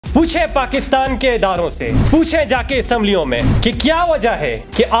पूछे पाकिस्तान के इदारों से, पूछे जाके असम्बलियों में कि क्या वजह है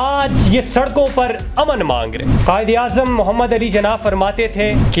कि आज ये सड़कों पर अमन मांग रहे। कायद आज़म मोहम्मद अली जिन्ना फरमाते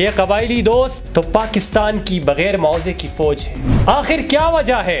थे कि ये कबायली दोस्त तो पाकिस्तान की बगैर मुआवजे की फौज है। आखिर क्या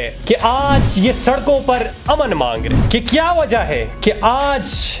वजह है कि आज ये सड़कों पर अमन मांग रहे, कि क्या वजह है कि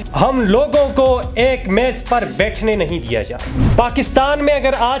आज हम लोगों को एक मेज पर बैठने नहीं दिया जा। पाकिस्तान में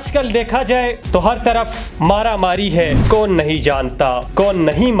अगर आजकल देखा जाए तो हर तरफ मारा मारी है, कौन नहीं जानता, कौन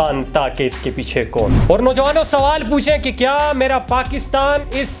नहीं मानता कि इसके पीछे कौन। और नौजवानों सवाल पूछें कि क्या मेरा पाकिस्तान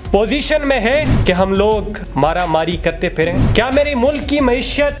इस पोजीशन में है कि हम लोग मारा मारी करते फिरें? क्या मेरी मुल्क की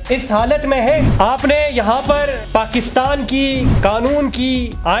मईशत इस हालत में है? आपने यहाँ पर पाकिस्तान की कानून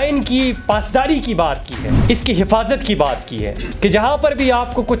की, आइन की पासदारी की बात की है, इसकी हिफाजत की बात की है कि जहाँ पर भी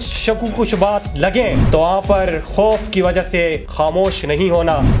आपको कुछ शकु कुछ बात लगे तो वहाँ पर खौफ की वजह से खामोश नहीं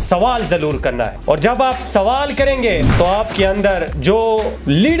होना, सवाल जरूर करना है। और जब आप सवाल करेंगे तो आपके अंदर जो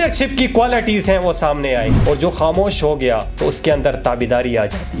लीडरशिप की क्वालिटीज हैं वो सामने आई, और जो खामोश हो गया तो उसके अंदर ताबेदारी आ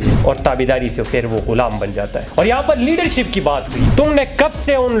जाती है, और ताबेदारी से फिर वो गुलाम बन जाता है। और यहाँ पर लीडरशिप की बात हुई, तुमने कब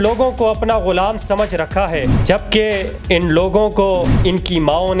से उन लोगों को अपना गुलाम समझ रखा है जबकि इन लोगों को इनकी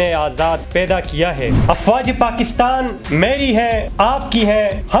माओं ने आजाद पैदा किया है। अफवाज पाकिस्तान मेरी है, आपकी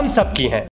है, हम सब की है।